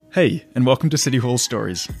Hey, and welcome to City Hall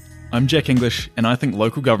Stories. I'm Jack English, and I think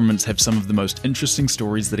local governments have some of the most interesting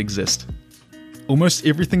stories that exist. Almost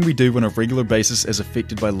everything we do on a regular basis is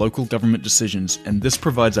affected by local government decisions, and this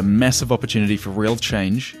provides a massive opportunity for real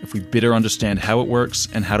change if we better understand how it works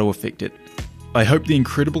and how to affect it. I hope the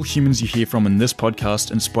incredible humans you hear from in this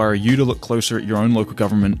podcast inspire you to look closer at your own local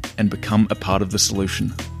government and become a part of the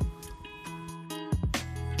solution.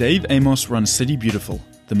 Dave Amos runs City Beautiful,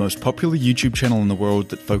 the most popular YouTube channel in the world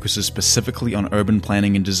that focuses specifically on urban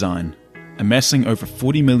planning and design. Amassing over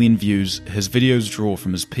 40 million views, his videos draw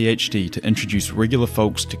from his PhD to introduce regular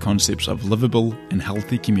folks to concepts of livable and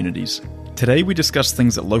healthy communities. Today we discuss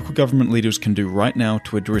things that local government leaders can do right now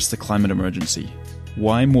to address the climate emergency,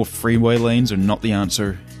 why more freeway lanes are not the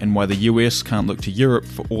answer, and why the US can't look to Europe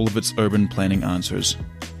for all of its urban planning answers.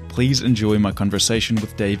 Please enjoy my conversation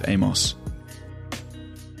with Dave Amos.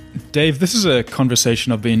 Dave, this is a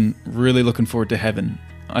conversation I've been really looking forward to having.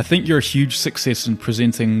 I think you're a huge success in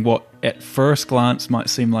presenting what at first glance might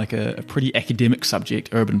seem like a pretty academic subject,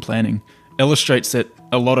 urban planning. Illustrates that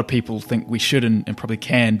a lot of people think we should and probably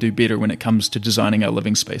can do better when it comes to designing our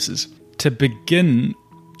living spaces. To begin,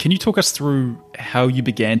 can you talk us through how you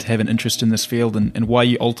began to have an interest in this field and why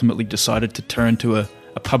you ultimately decided to turn to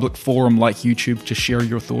a public forum like YouTube to share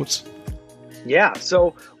your thoughts? Yeah,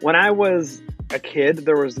 so when I was a kid,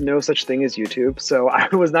 there was no such thing as YouTube. So I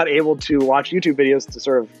was not able to watch YouTube videos to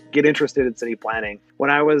sort of get interested in city planning. When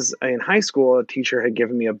I was in high school, a teacher had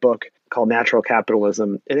given me a book called Natural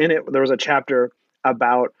Capitalism. And in it, there was a chapter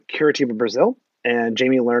about Curitiba, Brazil, and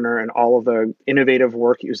Jamie Lerner and all of the innovative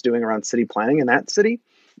work he was doing around city planning in that city.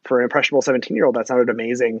 For an impressionable 17-year-old, that sounded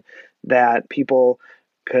amazing that people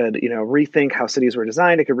could, rethink how cities were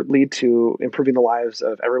designed. It could lead to improving the lives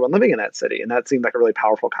of everyone living in that city. And that seemed like a really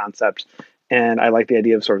powerful concept. And I like the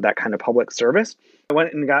idea of sort of that kind of public service. I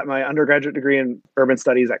went and got my undergraduate degree in urban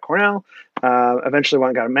studies at Cornell. Eventually went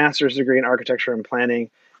and got a master's degree in architecture and planning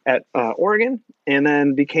at Oregon, and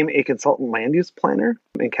then became a consultant land use planner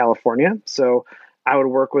in California. So I would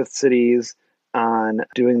work with cities on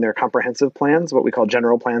doing their comprehensive plans, what we call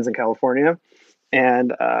general plans in California.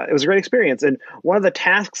 And it was a great experience. And one of the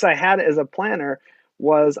tasks I had as a planner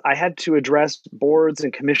was I had to address boards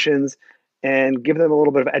and commissions and give them a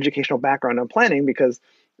little bit of educational background on planning, because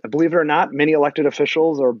believe it or not, many elected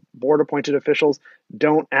officials or board appointed officials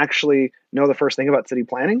don't actually know the first thing about city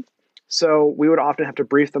planning. So we would often have to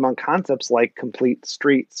brief them on concepts like complete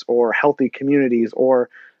streets or healthy communities or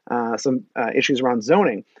some issues around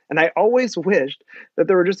zoning. And I always wished that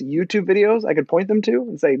there were just YouTube videos I could point them to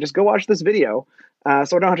and say, just go watch this video.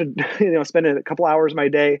 So I don't have to spend a couple hours of my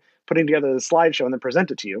day putting together the slideshow and then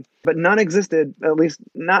present it to you. But none existed, at least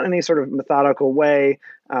not in any sort of methodical way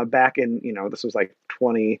back in, this was like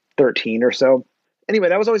 2013 or so. Anyway,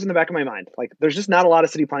 that was always in the back of my mind. Like, there's just not a lot of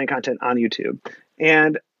city planning content on YouTube.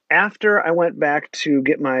 And after I went back to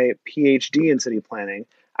get my PhD in city planning,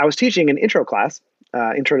 I was teaching an intro class,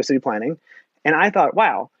 Intro to City Planning. And I thought,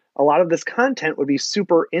 wow, a lot of this content would be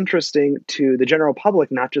super interesting to the general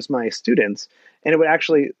public, not just my students. And it would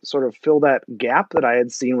actually sort of fill that gap that I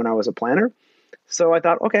had seen when I was a planner. So I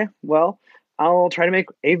thought, okay, well, I'll try to make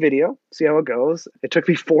a video, see how it goes. It took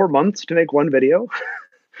me 4 months to make one video.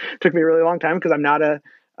 It took me a really long time because I'm not a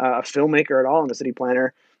filmmaker at all. I'm a city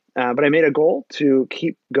planner. But I made a goal to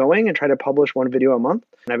keep going and try to publish one video a month.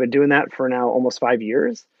 And I've been doing that for now almost 5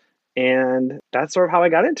 years. And that's sort of how I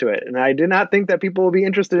got into it. And I did not think that people would be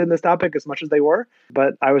interested in this topic as much as they were,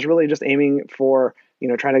 but I was really just aiming for,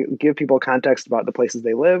 trying to give people context about the places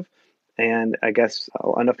they live. And I guess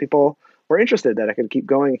enough people were interested that I could keep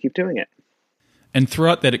going and keep doing it. And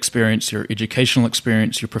throughout that experience, your educational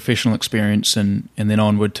experience, your professional experience, and then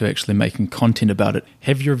onward to actually making content about it,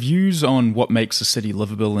 have your views on what makes a city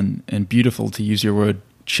livable and beautiful, to use your word,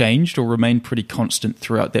 changed or remained pretty constant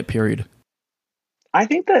throughout that period? I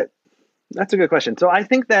think that's a good question. So I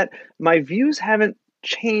think that my views haven't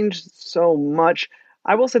changed so much.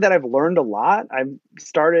 I will say that I've learned a lot. I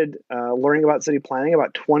started learning about city planning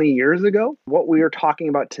about 20 years ago. What we are talking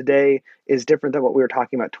about today is different than what we were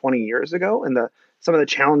talking about 20 years ago. And some of the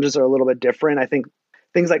challenges are a little bit different. I think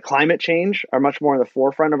things like climate change are much more in the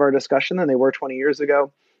forefront of our discussion than they were 20 years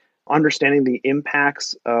ago. Understanding the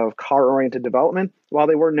impacts of car-oriented development, while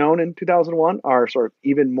they were known in 2001, are sort of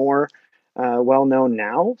even more well-known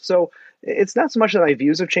now. So it's not so much that my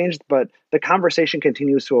views have changed, but the conversation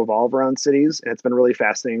continues to evolve around cities, and it's been really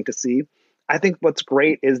fascinating to see. I think what's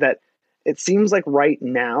great is that it seems like right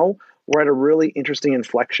now we're at a really interesting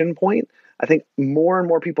inflection point. I think more and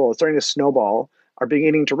more people, it's starting to snowball, are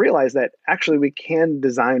beginning to realize that actually we can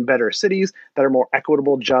design better cities that are more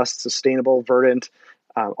equitable, just, sustainable, verdant,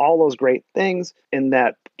 all those great things. In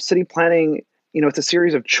that city planning, it's a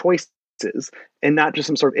series of choices and not just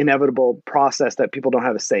some sort of inevitable process that people don't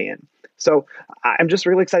have a say in. So I'm just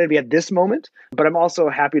really excited to be at this moment, but I'm also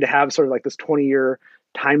happy to have sort of like this 20-year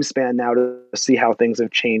time span now to see how things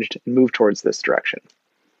have changed and move towards this direction.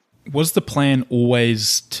 Was the plan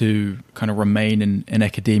always to kind of remain in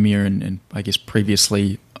academia and I guess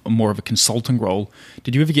previously more of a consulting role?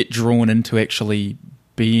 Did you ever get drawn into actually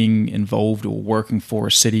being involved or working for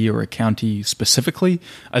a city or a county specifically?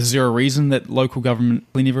 Is there a reason that local government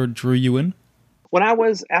never drew you in? When I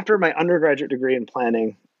was, after my undergraduate degree in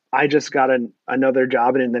planning, I just got another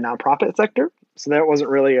job in the nonprofit sector. So that wasn't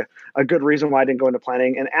really a good reason why I didn't go into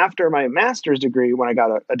planning. And after my master's degree, when I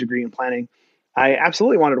got a degree in planning, I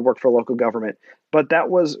absolutely wanted to work for local government. But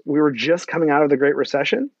we were just coming out of the Great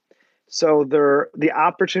Recession. So the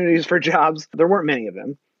opportunities for jobs, there weren't many of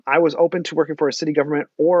them. I was open to working for a city government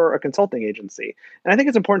or a consulting agency. And I think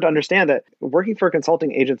it's important to understand that working for a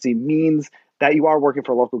consulting agency means that you are working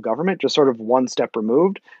for local government, just sort of one step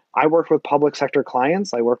removed. I worked with public sector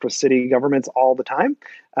clients. I worked with city governments all the time.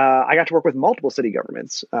 I got to work with multiple city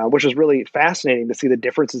governments, which is really fascinating to see the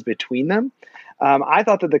differences between them. I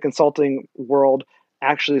thought that the consulting world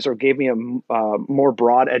actually sort of gave me a more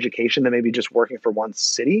broad education than maybe just working for one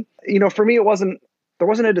city. For me, there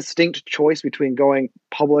wasn't a distinct choice between going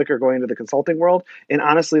public or going into the consulting world. And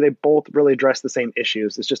honestly, they both really address the same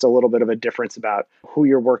issues. It's just a little bit of a difference about who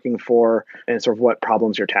you're working for and sort of what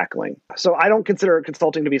problems you're tackling. So I don't consider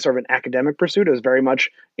consulting to be sort of an academic pursuit. It was very much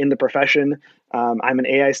in the profession. I'm an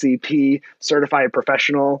AICP certified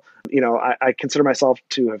professional. I consider myself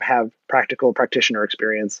to have practical practitioner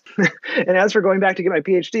experience. And as for going back to get my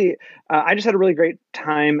PhD, I just had a really great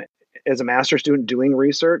time as a master's student doing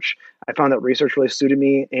research. I found that research really suited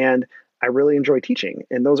me, and I really enjoy teaching.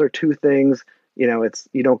 And those are two things, you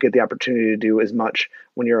don't get the opportunity to do as much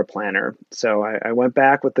when you're a planner. So I went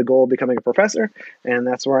back with the goal of becoming a professor, and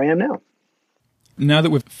that's where I am now. Now that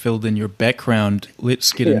we've filled in your background,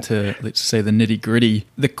 let's get into, let's say, the nitty-gritty.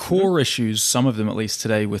 The core issues, some of them at least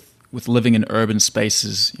today, with living in urban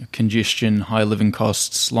spaces, congestion, high living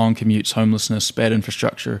costs, long commutes, homelessness, bad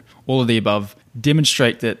infrastructure, all of the above,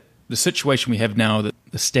 demonstrate that the situation we have now, that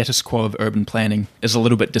the status quo of urban planning is a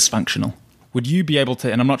little bit dysfunctional. Would you be able to,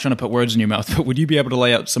 and I'm not trying to put words in your mouth, but would you be able to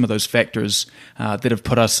lay out some of those factors that have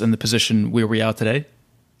put us in the position where we are today?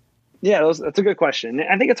 Yeah, that's a good question.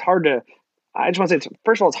 I think I just want to say,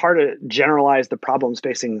 first of all, it's hard to generalize the problems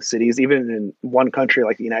facing cities, even in one country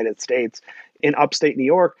like the United States. In upstate New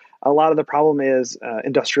York, a lot of the problem is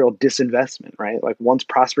industrial disinvestment, right? Like once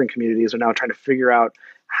prospering communities are now trying to figure out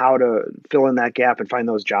how to fill in that gap and find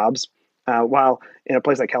those jobs. While in a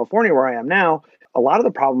place like California, where I am now, a lot of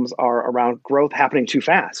the problems are around growth happening too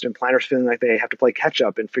fast and planners feeling like they have to play catch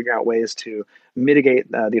up and figure out ways to mitigate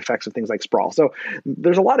the effects of things like sprawl. So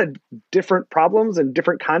there's a lot of different problems and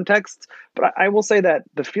different contexts, but I will say that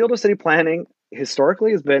the field of city planning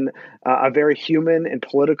historically has been a very human and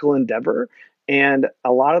political endeavor. And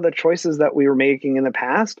a lot of the choices that we were making in the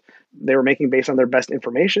past, they were making based on their best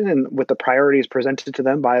information and with the priorities presented to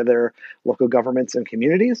them by their local governments and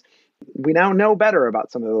communities. We now know better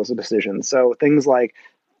about some of those decisions. So things like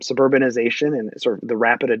suburbanization and sort of the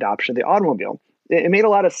rapid adoption of the automobile. It made a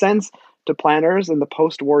lot of sense to planners in the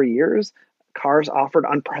post-war years. Cars offered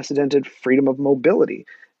unprecedented freedom of mobility.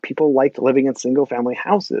 People liked living in single-family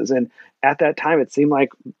houses. And at that time, it seemed like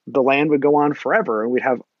the land would go on forever and we'd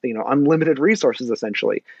have unlimited resources,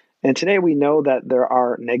 essentially. And today we know that there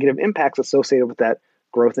are negative impacts associated with that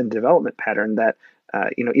growth and development pattern that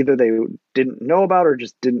either they didn't know about or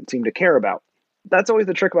just didn't seem to care about. That's always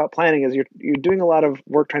the trick about planning is you're doing a lot of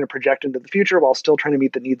work trying to project into the future while still trying to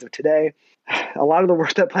meet the needs of today. A lot of the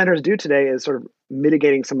work that planners do today is sort of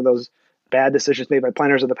mitigating some of those bad decisions made by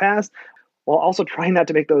planners of the past, while also trying not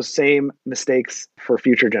to make those same mistakes for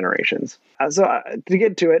future generations. To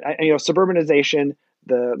get to it, suburbanization,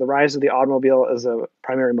 the rise of the automobile as a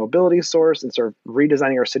primary mobility source and sort of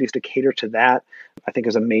redesigning our cities to cater to that, I think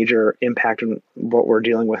is a major impact on what we're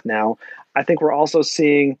dealing with now. I think we're also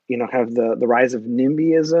seeing, kind of the rise of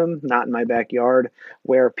NIMBYism, not in my backyard,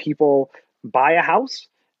 where people buy a house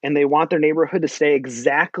and they want their neighborhood to stay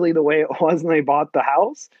exactly the way it was when they bought the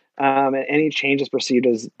house. And any change is perceived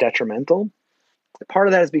as detrimental. Part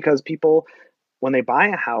of that is because people, when they buy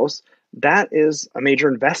a house, that is a major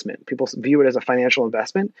investment. People view it as a financial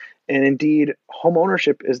investment. And indeed, home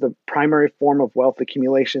ownership is the primary form of wealth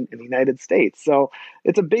accumulation in the United States. So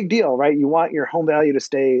it's a big deal, right? You want your home value to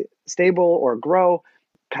stay stable or grow.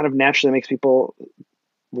 Kind of naturally makes people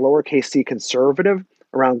lowercase c conservative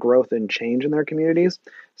around growth and change in their communities.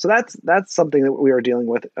 So that's something that we are dealing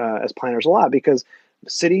with as planners a lot, because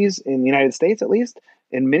cities in the United States, at least,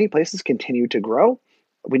 in many places continue to grow.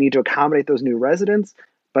 We need to accommodate those new residents,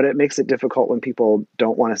 but it makes it difficult when people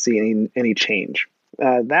don't want to see any change.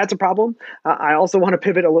 That's a problem. I also want to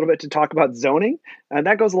pivot a little bit to talk about zoning.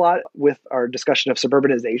 That goes a lot with our discussion of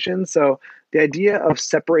suburbanization. So the idea of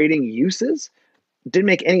separating uses didn't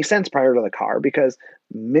make any sense prior to the car because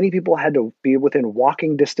many people had to be within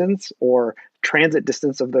walking distance or transit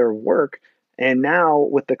distance of their work. And now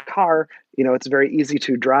with the car, it's very easy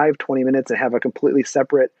to drive 20 minutes and have a completely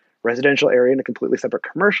separate residential area and a completely separate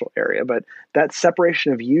commercial area. But that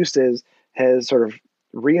separation of uses has sort of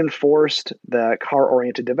reinforced the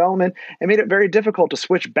car-oriented development and made it very difficult to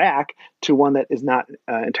switch back to one that is not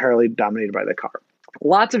entirely dominated by the car.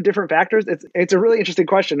 Lots of different factors. It's a really interesting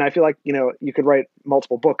question. I feel like, you could write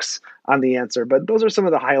multiple books on the answer, but those are some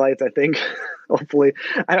of the highlights, I think, hopefully,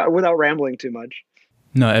 without rambling too much.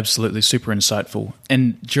 No, absolutely. Super insightful.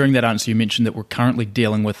 And during that answer, you mentioned that we're currently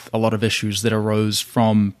dealing with a lot of issues that arose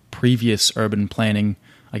from previous urban planning,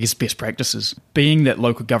 I guess, best practices. Being that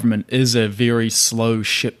local government is a very slow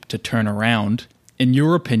ship to turn around, in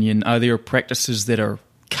your opinion, are there practices that are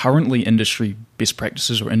currently industry best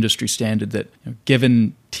practices or industry standard that,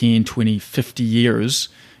 given 10, 20, 50 years,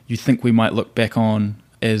 you think we might look back on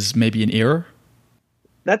as maybe an error?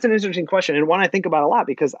 That's an interesting question, and one I think about a lot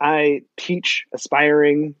because I teach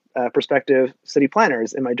aspiring prospective city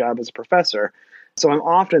planners in my job as a professor. So I'm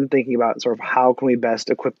often thinking about sort of how can we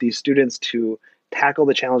best equip these students to tackle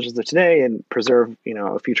the challenges of today and preserve,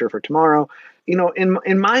 a future for tomorrow.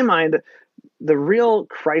 In my mind, the real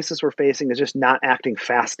crisis we're facing is just not acting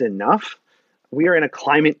fast enough. We are in a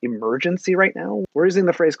climate emergency right now. We're using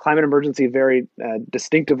the phrase climate emergency very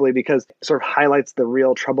distinctively because it sort of highlights the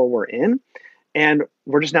real trouble we're in. And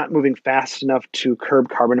we're just not moving fast enough to curb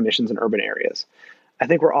carbon emissions in urban areas. I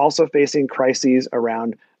think we're also facing crises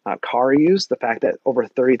around car use. The fact that over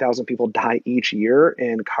 30,000 people die each year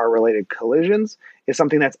in car-related collisions is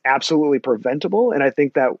something that's absolutely preventable. And I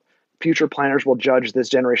think that future planners will judge this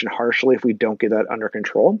generation harshly if we don't get that under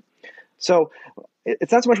control. So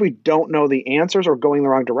it's not so much we don't know the answers or going the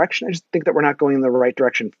wrong direction. I just think that we're not going in the right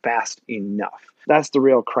direction fast enough. That's the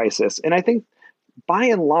real crisis. And I think by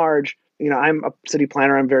and large, I'm a city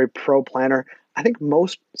planner. I'm very pro-planner. I think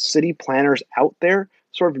most city planners out there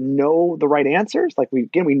sort of know the right answers. Like we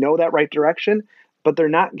know that right direction, but they're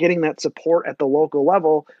not getting that support at the local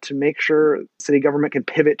level to make sure city government can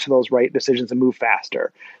pivot to those right decisions and move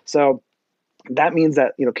faster. So that means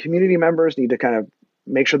that, community members need to kind of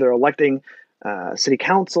make sure they're electing city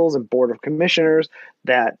councils and board of commissioners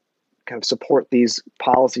that kind of support these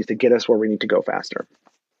policies to get us where we need to go faster.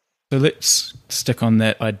 So let's stick on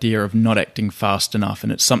that idea of not acting fast enough.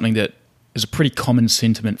 And it's something that is a pretty common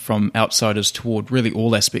sentiment from outsiders toward really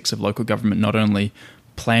all aspects of local government, not only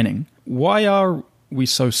planning. Why are we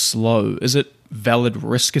so slow? Is it valid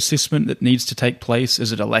risk assessment that needs to take place?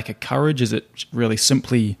 Is it a lack of courage? Is it really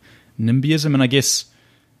simply NIMBYism? And I guess,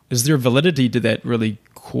 is there validity to that really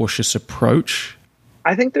cautious approach?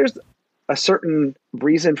 I think there's a certain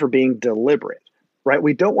reason for being deliberate. Right?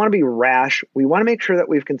 We don't want to be rash. We want to make sure that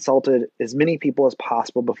we've consulted as many people as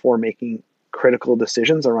possible before making critical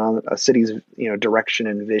decisions around a city's, direction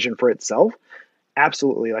and vision for itself.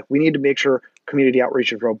 Absolutely. Like we need to make sure community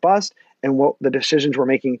outreach is robust and what the decisions we're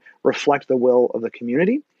making reflect the will of the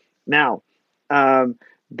community. Now,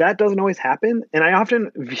 that doesn't always happen. And I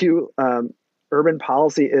often view urban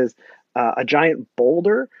policy as a giant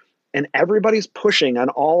boulder, and everybody's pushing on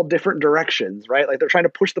all different directions, right? Like they're trying to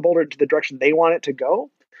push the boulder into the direction they want it to go.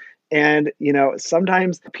 And,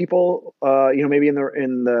 sometimes people, maybe in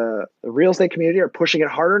the real estate community are pushing it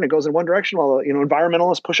harder and it goes in one direction while,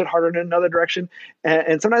 environmentalists push it harder in another direction.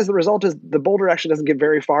 And sometimes the result is the boulder actually doesn't get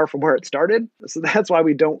very far from where it started. So that's why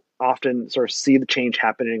we don't often sort of see the change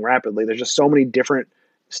happening rapidly. There's just so many different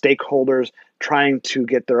stakeholders trying to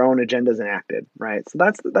get their own agendas enacted, right? So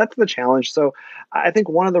that's the challenge. So I think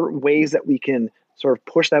one of the ways that we can sort of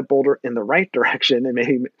push that boulder in the right direction and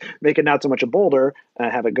maybe make it not so much a boulder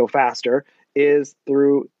and have it go faster is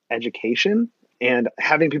through education and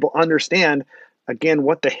having people understand, again,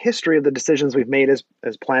 what the history of the decisions we've made as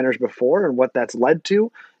planners before and what that's led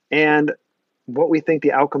to, and what we think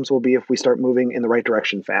the outcomes will be if we start moving in the right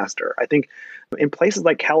direction faster. I think in places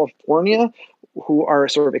like California, who are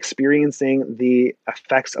sort of experiencing the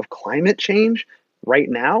effects of climate change right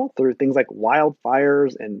now through things like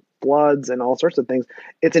wildfires and floods and all sorts of things,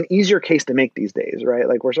 it's an easier case to make these days, right?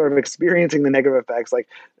 Like we're sort of experiencing the negative effects. Like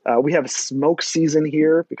we have smoke season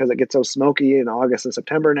here because it gets so smoky in August and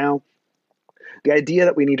September now. the idea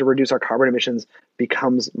that we need to reduce our carbon emissions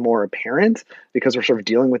becomes more apparent because we're sort of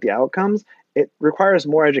dealing with the outcomes. It requires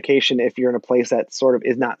more education if you're in a place that sort of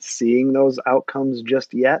is not seeing those outcomes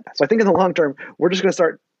just yet. So I think in the long term, we're just going to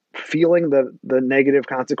start feeling the negative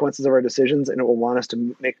consequences of our decisions, and it will want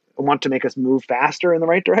to make us move faster in the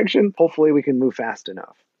right direction. Hopefully we can move fast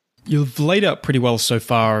enough. You've laid out pretty well so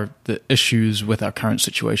far the issues with our current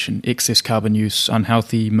situation: excess carbon use,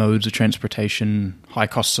 unhealthy modes of transportation, high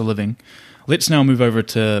costs of living. Let's now move over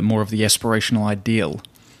to more of the aspirational ideal.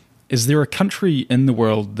 Is there a country in the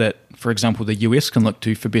world that, for example, the US can look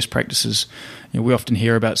to for best practices? We often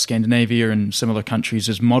hear about Scandinavia and similar countries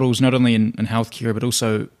as models, not only in healthcare, but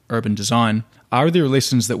also urban design. Are there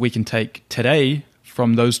lessons that we can take today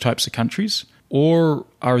from those types of countries? Or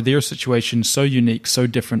are their situations so unique, so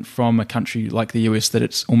different from a country like the US that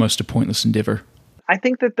it's almost a pointless endeavor? I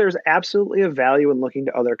think that there's absolutely a value in looking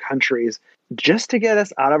to other countries just to get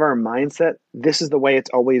us out of our mindset. This is the way it's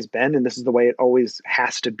always been, and this is the way it always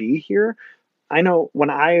has to be here. I know when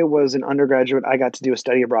I was an undergraduate, I got to do a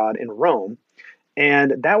study abroad in Rome.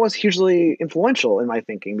 And that was hugely influential in my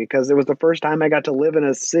thinking because it was the first time I got to live in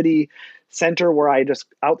a city center where I just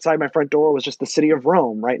outside my front door was just the city of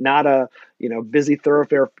Rome, right? Not a, busy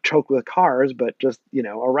thoroughfare choked with cars, but just,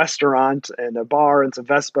 a restaurant and a bar and some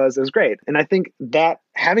Vespas. It was great. And I think that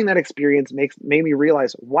having that experience made me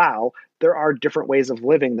realize, wow, there are different ways of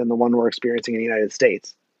living than the one we're experiencing in the United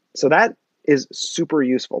States. So that is super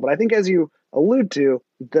useful. But I think as you allude to,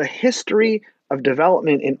 the history of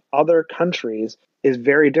development in other countries is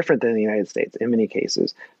very different than the United States in many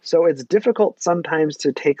cases. So it's difficult sometimes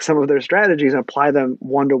to take some of their strategies and apply them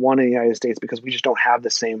one-to-one in the United States because we just don't have the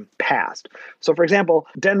same past. So for example,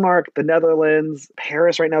 Denmark, the Netherlands,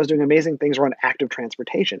 Paris right now is doing amazing things around active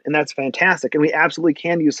transportation. And that's fantastic. And we absolutely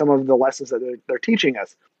can use some of the lessons that they're teaching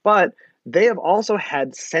us. But they have also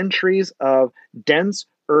had centuries of dense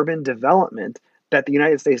urban development that the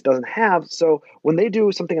United States doesn't have. So when they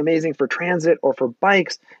do something amazing for transit or for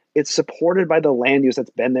bikes, it's supported by the land use that's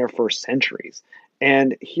been there for centuries.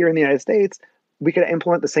 And here in the United States, we could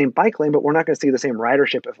implement the same bike lane, but we're not going to see the same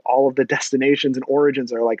ridership if all of the destinations and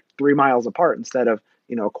origins are like 3 miles apart instead of,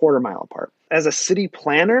 a quarter mile apart. As a city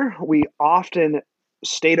planner, we often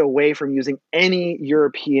stayed away from using any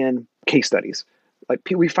European case studies. Like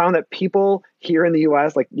we found that people here in the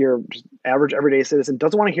US, like your average everyday citizen,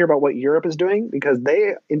 doesn't want to hear about what Europe is doing because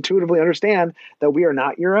they intuitively understand that we are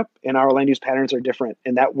not Europe and our land use patterns are different.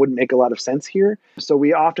 And that wouldn't make a lot of sense here. So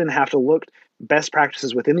we often have to look best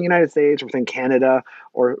practices within the United States, within Canada,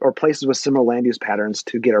 or places with similar land use patterns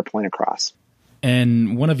to get our point across.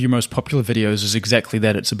 And one of your most popular videos is exactly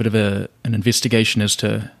that. It's a bit of an investigation as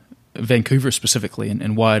to Vancouver specifically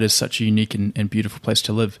and why it is such a unique and beautiful place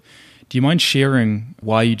to live. Do you mind sharing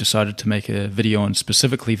why you decided to make a video on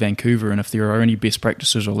specifically Vancouver and if there are any best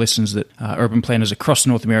practices or lessons that urban planners across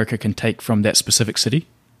North America can take from that specific city?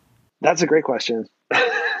 That's a great question.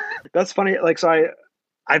 That's funny.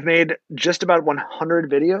 I've made just about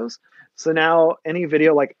 100 videos. So now any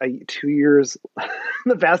video 2 years in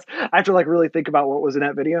the past, I have to really think about what was in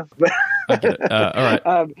that video. I get it. All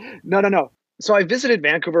right. No. So I visited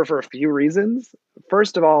Vancouver for a few reasons.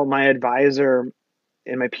 First of all, my advisor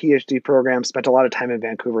in my PhD program spent a lot of time in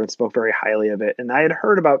Vancouver and spoke very highly of it. And I had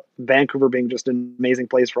heard about Vancouver being just an amazing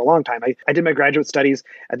place for a long time. I did my graduate studies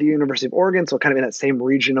at the University of Oregon, so kind of in that same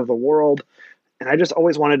region of the world. And I just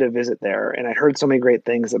always wanted to visit there. And I heard so many great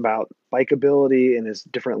things about bikeability and its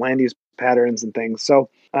different land use patterns and things. So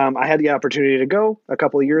I had the opportunity to go a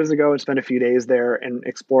couple of years ago and spend a few days there and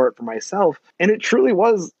explore it for myself. And it truly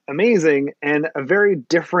was amazing and a very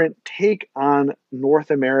different take on North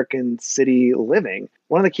American city living.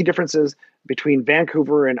 One of the key differences between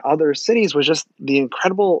Vancouver and other cities was just the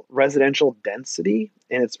incredible residential density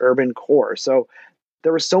in its urban core. So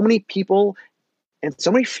there were so many people and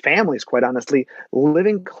so many families, quite honestly,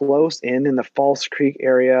 living close in the False Creek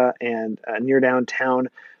area and near downtown.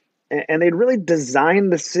 And they'd really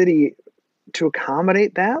designed the city to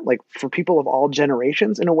accommodate that, for people of all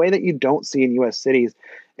generations in a way that you don't see in U.S. cities.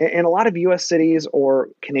 And a lot of U.S. cities or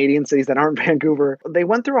Canadian cities that aren't Vancouver, they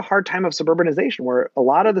went through a hard time of suburbanization where a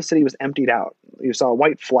lot of the city was emptied out. You saw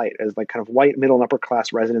white flight as kind of white middle and upper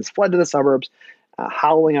class residents fled to the suburbs,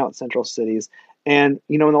 howling out central cities. And,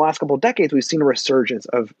 in the last couple of decades, we've seen a resurgence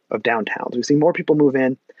of downtowns. We've seen more people move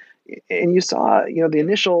in. And you saw, the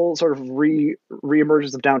initial sort of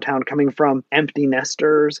reemergence of downtown coming from empty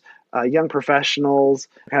nesters, young professionals,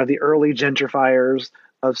 kind of the early gentrifiers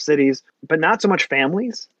of cities, but not so much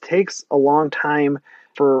families. It takes a long time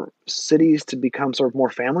for cities to become sort of more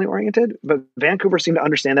family oriented. But Vancouver seemed to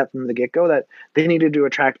understand that from the get go, that they needed to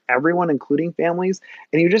attract everyone, including families.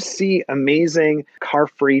 And you just see amazing car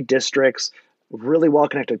free districts, really well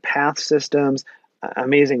connected path systems,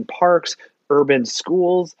 amazing parks, urban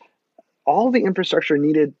schools, all the infrastructure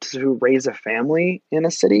needed to raise a family in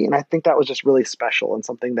a city. And I think that was just really special and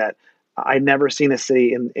something that I'd never seen a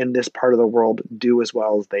city in this part of the world do as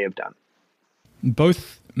well as they have done.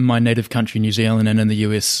 Both my native country, New Zealand, and in the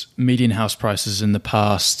US, median house prices in the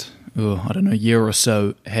past, year or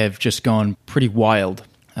so have just gone pretty wild,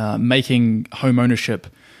 making home ownership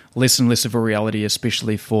less and less of a reality,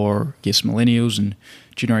 especially for, I guess, millennials and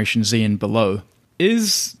Generation Z and below.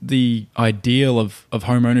 Is the ideal of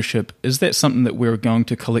home ownership, is that something that we're going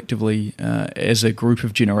to collectively, as a group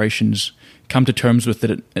of generations, come to terms with,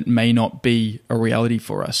 that it may not be a reality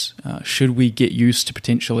for us? Should we get used to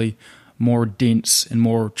potentially more dense and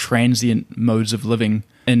more transient modes of living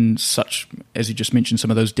in such, as you just mentioned,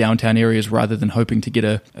 some of those downtown areas, rather than hoping to get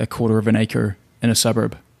a quarter of an acre in a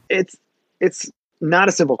suburb? It's not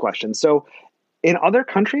a simple question. So in other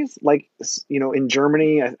countries, like, in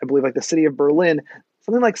Germany, I believe like the city of Berlin,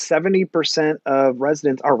 something like 70% of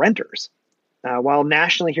residents are renters. While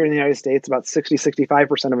nationally here in the United States, about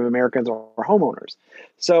 65% of Americans are homeowners.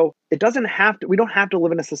 So we don't have to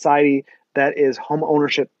live in a society that is home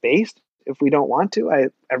ownership based if we don't want to. I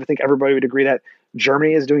think everybody would agree that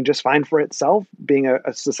Germany is doing just fine for itself, being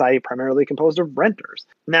a society primarily composed of renters.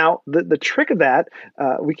 Now, the trick of that,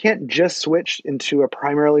 we can't just switch into a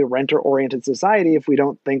primarily renter-oriented society if we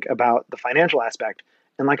don't think about the financial aspect.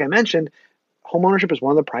 And like I mentioned, homeownership is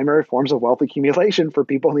one of the primary forms of wealth accumulation for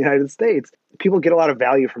people in the United States. People get a lot of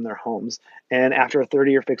value from their homes. And after a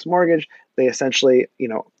 30-year fixed mortgage, they essentially,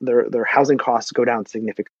 their housing costs go down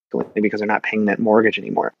significantly because they're not paying that mortgage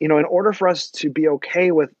anymore. In order for us to be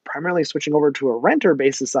okay with primarily switching over to a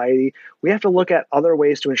renter-based society, we have to look at other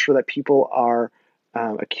ways to ensure that people are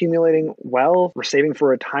accumulating wealth, or saving for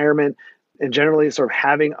retirement, and generally sort of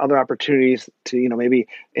having other opportunities to, maybe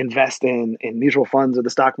invest in mutual funds or the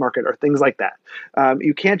stock market or things like that.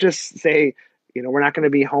 You can't just say, we're not going to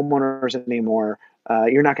be homeowners anymore.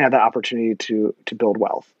 You're not going to have that opportunity to build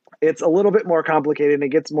wealth. It's a little bit more complicated, and it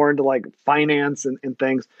gets more into like finance and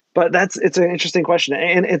things, but it's an interesting question.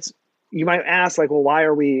 And you might ask, like, well, why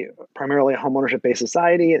are we primarily a homeownership based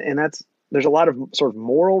society? And there's a lot of sort of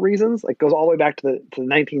moral reasons. Like, goes all the way back to the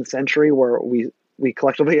 19th century, where we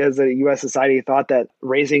collectively as a U.S. society thought that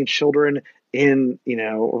raising children in,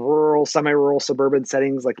 rural, semi-rural, suburban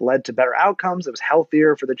settings led to better outcomes. It was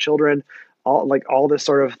healthier for the children. All this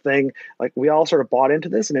sort of thing. Like, we all sort of bought into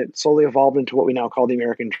this, and it slowly evolved into what we now call the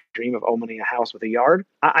American dream of owning a house with a yard.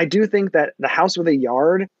 I do think that the house with a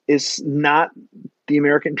yard is not the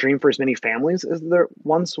American dream for as many families as there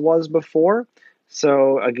once was before.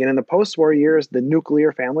 So again, in the post-war years, the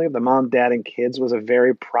nuclear family of the mom, dad, and kids was a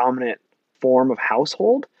very prominent form of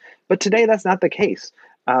household. But today, that's not the case.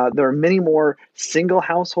 There are many more single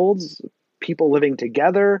households, people living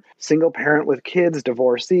together, single parent with kids,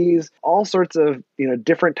 divorcees, all sorts of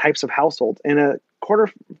different types of households. And a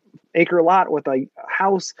quarter-acre lot with a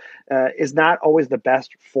house is not always the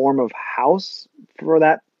best form of house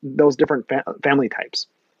for those different family types.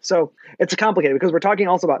 So it's complicated because we're talking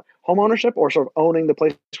also about home ownership, or sort of owning the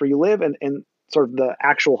place where you live, and sort of the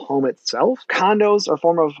actual home itself. Condos are a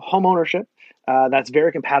form of home ownership. That's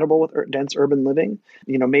very compatible with dense urban living.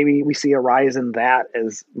 Maybe we see a rise in that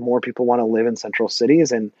as more people want to live in central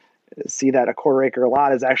cities, and see that a quarter-acre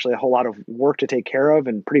lot is actually a whole lot of work to take care of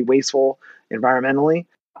and pretty wasteful environmentally.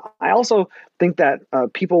 I also think that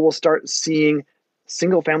people will start seeing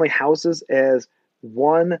single-family houses as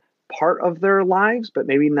one part of their lives, but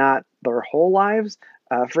maybe not their whole lives.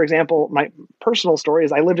 For example, my personal story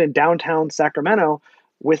is I lived in downtown Sacramento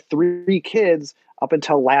with 3 kids up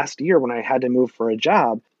until last year when I had to move for a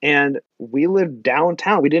job. And we lived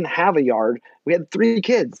downtown. We didn't have a yard. We had 3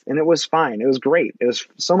 kids, and it was fine. It was great. It was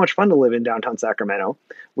so much fun to live in downtown Sacramento.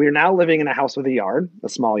 We are now living in a house with a yard, a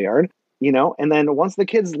small yard, and then once the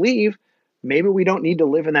kids leave, maybe we don't need to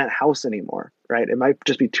live in that house anymore, right? It might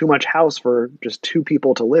just be too much house for just 2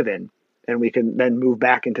 people to live in, and we can then move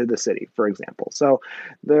back into the city, for example. So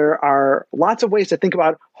there are lots of ways to think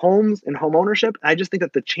about homes and home ownership. I just think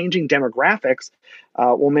that the changing demographics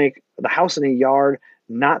will make the house and a yard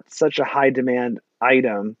not such a high demand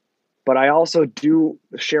item. But I also do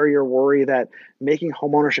share your worry that making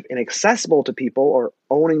home ownership inaccessible to people, or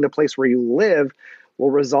owning the place where you live, will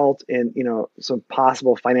result in some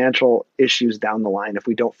possible financial issues down the line if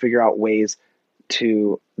we don't figure out ways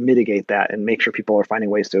to mitigate that and make sure people are finding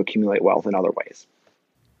ways to accumulate wealth in other ways.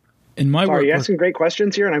 In my Sorry, work you're with asking great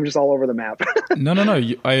questions here, and I'm just all over the map. No.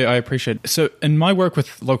 I appreciate it. So, in my work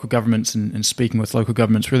with local governments and speaking with local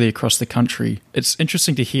governments really across the country, it's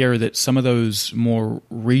interesting to hear that some of those more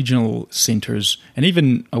regional centres, and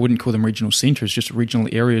even I wouldn't call them regional centres, just regional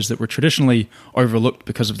areas that were traditionally overlooked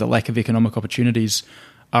because of the lack of economic opportunities,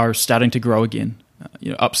 are starting to grow again.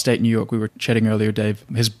 Upstate New York, we were chatting earlier, Dave,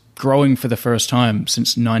 has growing for the first time since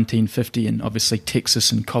 1950, and obviously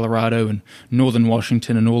Texas and Colorado and northern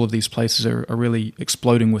Washington and all of these places are really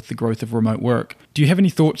exploding with the growth of remote work. Do you have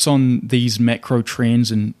any thoughts on these macro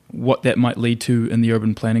trends and what that might lead to in the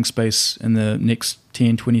urban planning space in the next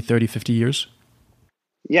 10, 20, 30, 50 years?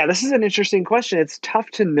 Yeah, this is an interesting question. It's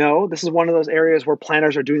tough to know. This is one of those areas where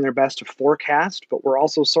planners are doing their best to forecast, but we're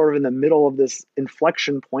also sort of in the middle of this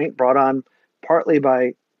inflection point brought on partly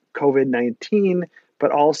by COVID-19,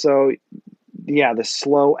 but also, the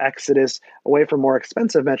slow exodus away from more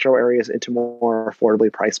expensive metro areas into more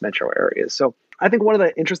affordably priced metro areas. So I think one of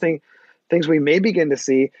the interesting things we may begin to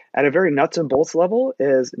see at a very nuts and bolts level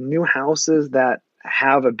is new houses that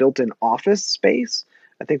have a built-in office space.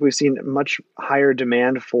 I think we've seen much higher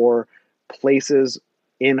demand for places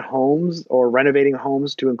in homes or renovating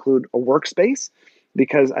homes to include a workspace,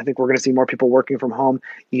 because I think we're going to see more people working from home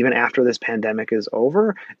even after this pandemic is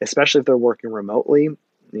over, especially if they're working remotely.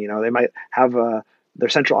 They might have their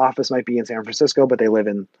central office might be in San Francisco, but they live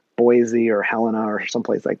in Boise or Helena or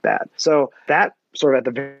someplace like that. So that sort of at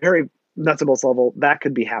the very nuts and bolts level, that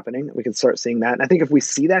could be happening. We could start seeing that. And I think if we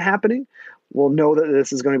see that happening, we'll know that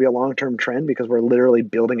this is going to be a long-term trend because we're literally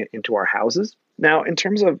building it into our houses. Now, in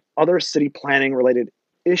terms of other city planning related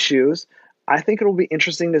issues, I think it'll be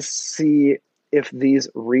interesting to see if these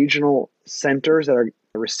regional centers that are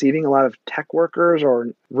receiving a lot of tech workers or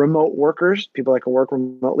remote workers, people that can work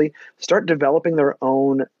remotely, start developing their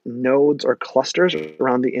own nodes or clusters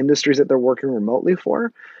around the industries that they're working remotely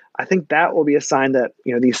for. I think that will be a sign that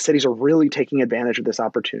these cities are really taking advantage of this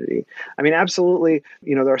opportunity. I mean, absolutely,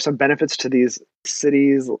 there are some benefits to these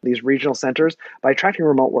cities, these regional centers by attracting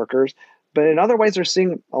remote workers. But in other ways, they're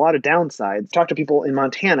seeing a lot of downsides. Talk to people in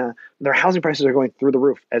Montana, their housing prices are going through the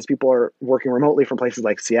roof as people are working remotely from places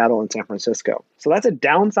like Seattle and San Francisco. So that's a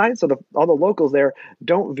downside. So all the locals there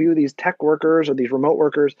don't view these tech workers or these remote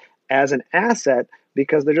workers as an asset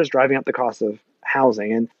because they're just driving up the cost of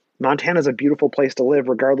housing. And Montana is a beautiful place to live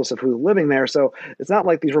regardless of who's living there. So it's not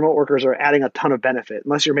like these remote workers are adding a ton of benefit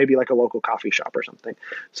unless you're maybe like a local coffee shop or something.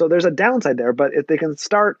 So there's a downside there. But if they can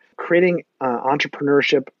start creating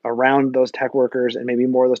entrepreneurship around those tech workers, and maybe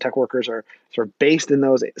more of those tech workers are sort of based in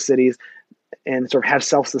those cities and sort of have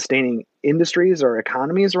self-sustaining industries or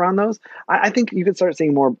economies around those, I think you could start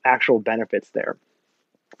seeing more actual benefits there.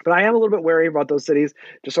 But I am a little bit wary about those cities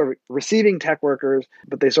just sort of receiving tech workers,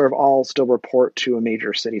 but they sort of all still report to a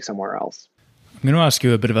major city somewhere else. I'm going to ask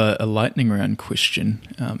you a bit of a lightning round question.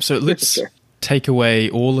 So let's take away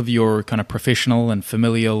all of your kind of professional and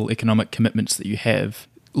familial economic commitments that you have.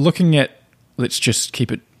 Looking at, let's just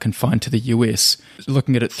keep it confined to the US,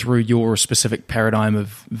 looking at it through your specific paradigm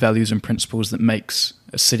of values and principles that makes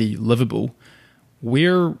a city livable,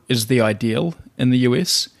 where is the ideal in the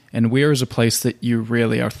US? And where is a place that you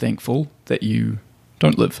really are thankful that you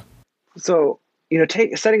don't live? So,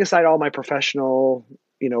 setting aside all my professional,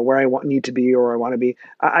 where I need to be or I want to be,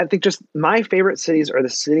 I think just my favorite cities are the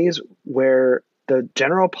cities where the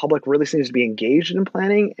general public really seems to be engaged in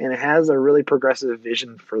planning and has a really progressive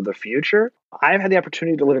vision for the future. I've had the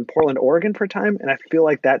opportunity to live in Portland, Oregon for a time, and I feel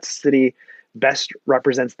like that city best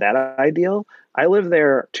represents that ideal. I lived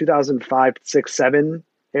there 2005, 6, 7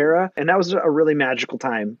 era, and that was a really magical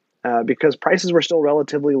time because prices were still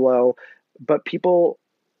relatively low, but people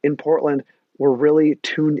in Portland were really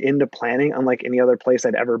tuned into planning unlike any other place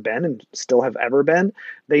I'd ever been and still have ever been.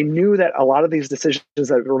 They knew that a lot of these decisions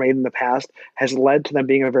that were made in the past has led to them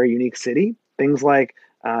being a very unique city. Things like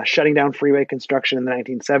shutting down freeway construction in the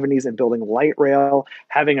 1970s and building light rail,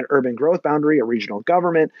 having an urban growth boundary, a regional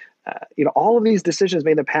government. All of these decisions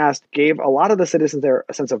made in the past gave a lot of the citizens there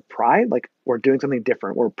a sense of pride, like we're doing something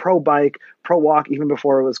different. We're pro-bike, pro-walk, even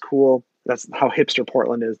before it was cool. That's how hipster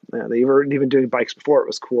Portland is. They were even doing bikes before it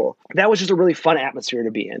was cool. That was just a really fun atmosphere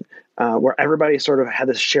to be in, where everybody sort of had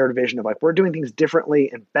this shared vision of like, we're doing things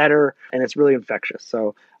differently and better, and it's really infectious.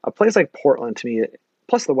 So a place like Portland to me,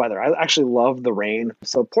 plus the weather. I actually love the rain.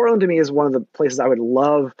 So Portland to me is one of the places I would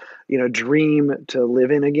love, dream to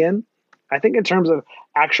live in again. I think in terms of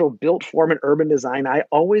actual built form and urban design, I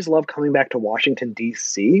always love coming back to Washington,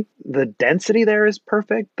 D.C. The density there is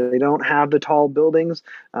perfect. They don't have the tall buildings,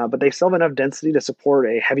 but they still have enough density to support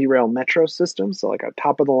a heavy rail metro system. So like a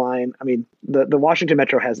top of the line. I mean, the Washington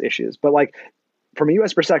Metro has issues, but like from a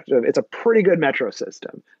US perspective, it's a pretty good metro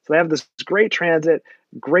system. So they have this great transit,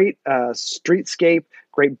 great streetscape,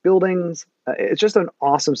 great buildings. It's just an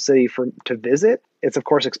awesome city to visit. It's of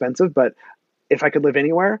course expensive, but if I could live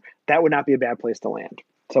anywhere, that would not be a bad place to land.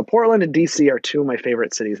 So Portland and DC are two of my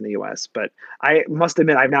favorite cities in the US, but I must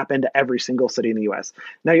admit I've not been to every single city in the US.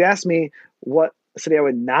 Now you asked me what city I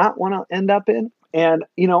would not want to end up in, and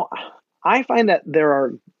I find that there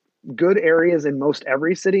are good areas in most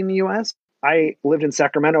every city in the US. I lived in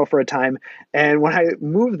Sacramento for a time, and when I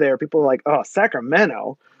moved there, people were like, "Oh,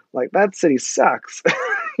 Sacramento, like that city sucks."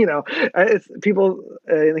 It's people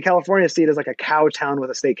in California see it as like a cow town with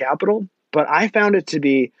a state capital, but I found it to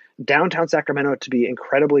be downtown Sacramento to be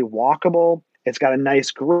incredibly walkable. It's got a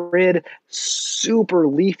nice grid, super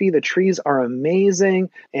leafy. The trees are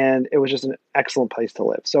amazing, and it was just an excellent place to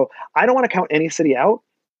live. So I don't want to count any city out.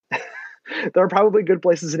 There are probably good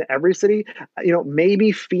places in every city.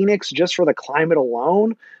 Maybe Phoenix just for the climate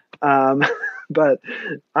alone. But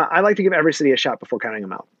I like to give every city a shot before counting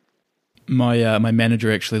them out. My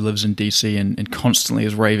manager actually lives in DC and constantly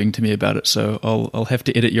is raving to me about it. So I'll have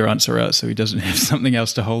to edit your answer out so he doesn't have something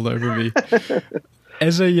else to hold over me.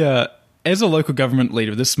 As a local government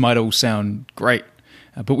leader, this might all sound great,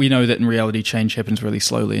 but we know that in reality change happens really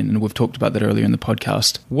slowly, and we've talked about that earlier in the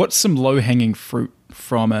podcast. What's some low-hanging fruit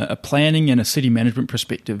from a planning and a city management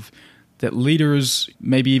perspective that leaders,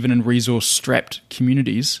 maybe even in resource-strapped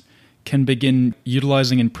communities, can begin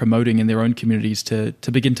utilizing and promoting in their own communities to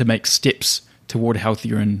begin to make steps toward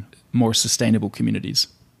healthier and more sustainable communities?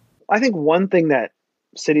 I think one thing that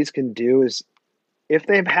cities can do is, if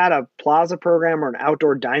they've had a plaza program or an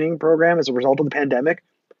outdoor dining program as a result of the pandemic,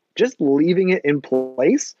 just leaving it in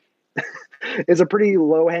place is a pretty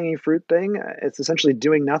low-hanging fruit thing. It's essentially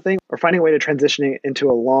doing nothing or finding a way to transition it into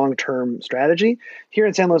a long-term strategy. Here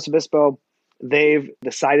in San Luis Obispo, they've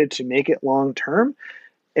decided to make it long-term,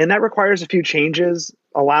 and that requires a few changes,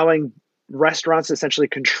 allowing restaurants to essentially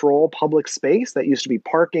control public space that used to be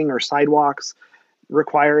parking or sidewalks.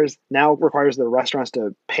 Now requires the restaurants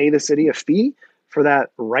to pay the city a fee for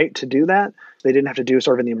that right to do that. They didn't have to do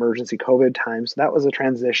sort of in the emergency COVID times. So that was a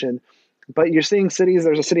transition. But you're seeing cities,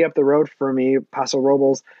 there's a city up the road for me, Paso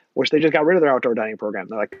Robles, which they just got rid of their outdoor dining program.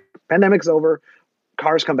 They're like, pandemic's over,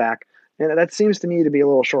 cars come back. And that seems to me to be a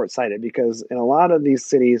little short-sighted, because in a lot of these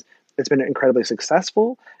cities, it's been incredibly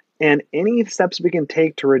successful. And any steps we can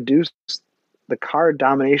take to reduce the car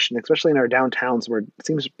domination, especially in our downtowns where it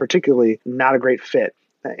seems particularly not a great fit,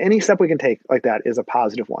 any step we can take like that is a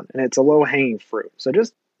positive one, and it's a low-hanging fruit. So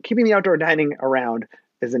just keeping the outdoor dining around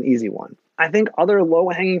is an easy one. I think other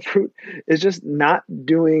low-hanging fruit is just not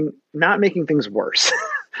making things worse.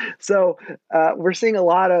 So we're seeing a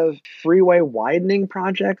lot of freeway widening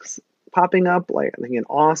projects popping up, like I think in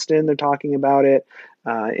Austin, they're talking about it,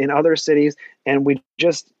 in other cities. And we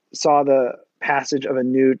just saw the passage of a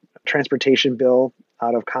new transportation bill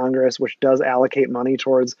out of Congress, which does allocate money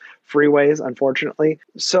towards freeways, unfortunately.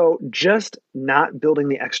 So just not building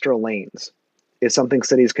the extra lanes is something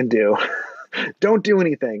cities can do. Don't do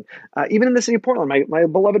anything. Even in the city of Portland, my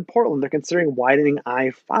beloved Portland, they're considering widening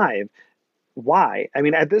I-5. Why? I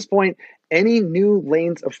mean, at this point, any new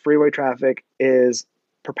lanes of freeway traffic is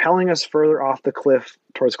propelling us further off the cliff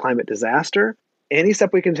towards climate disaster. Any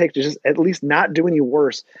step we can take to just at least not do any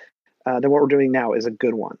worse than what we're doing now is a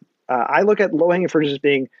good one. I look at low-hanging fruit as just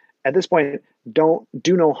being, at this point, don't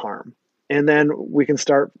do no harm. And then we can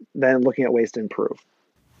start then looking at ways to improve.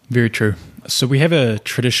 Very true. So we have a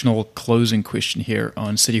traditional closing question here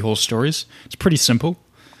on City Hall Stories. It's pretty simple,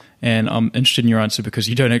 and I'm interested in your answer because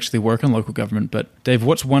you don't actually work in local government. But Dave,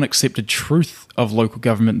 what's one accepted truth of local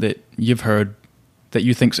government that you've heard that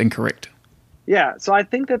you think's incorrect? Yeah, so I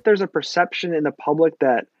think that there's a perception in the public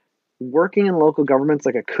that working in local government's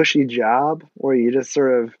like a cushy job where you just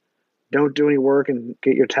sort of don't do any work and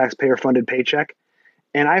get your taxpayer-funded paycheck.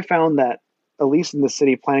 And I found that, at least in the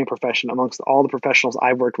city planning profession, amongst all the professionals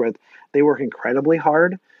I've worked with, they work incredibly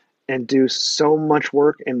hard and do so much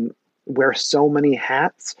work and wear so many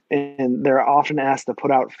hats. And they're often asked to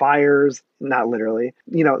put out fires, not literally.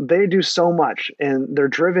 They do so much, and they're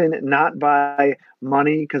driven not by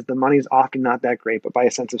money, because the money's often not that great, but by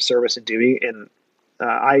a sense of service and duty. And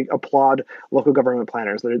I applaud local government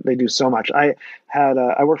planners. They do so much. I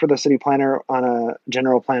worked with a city planner on a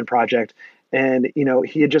general plan project, and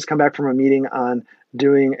he had just come back from a meeting on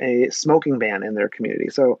doing a smoking ban in their community.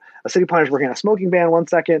 So a city planner is working on a smoking ban one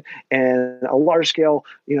second, and a large scale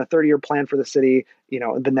 30-year plan for the city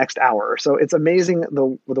the next hour. So it's amazing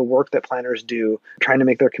the work that planners do trying to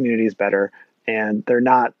make their communities better, and they're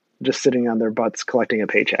not just sitting on their butts collecting a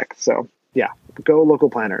paycheck. So yeah, go local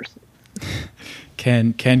planners.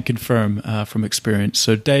 can confirm from experience.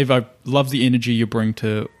 So Dave, I love the energy you bring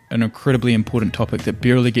to an incredibly important topic that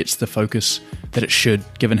barely gets the focus that it should,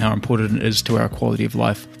 given how important it is to our quality of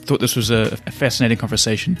life. I thought this was a fascinating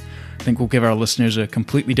conversation. I think we'll give our listeners a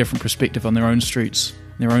completely different perspective on their own streets,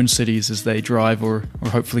 their own cities as they drive or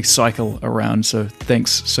hopefully cycle around. So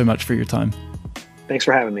thanks so much for your time. Thanks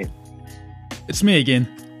for having me. It's me again.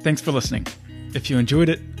 Thanks for listening. If you enjoyed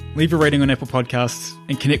it, leave a rating on Apple Podcasts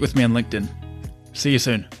and connect with me on LinkedIn. See you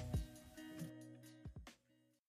soon.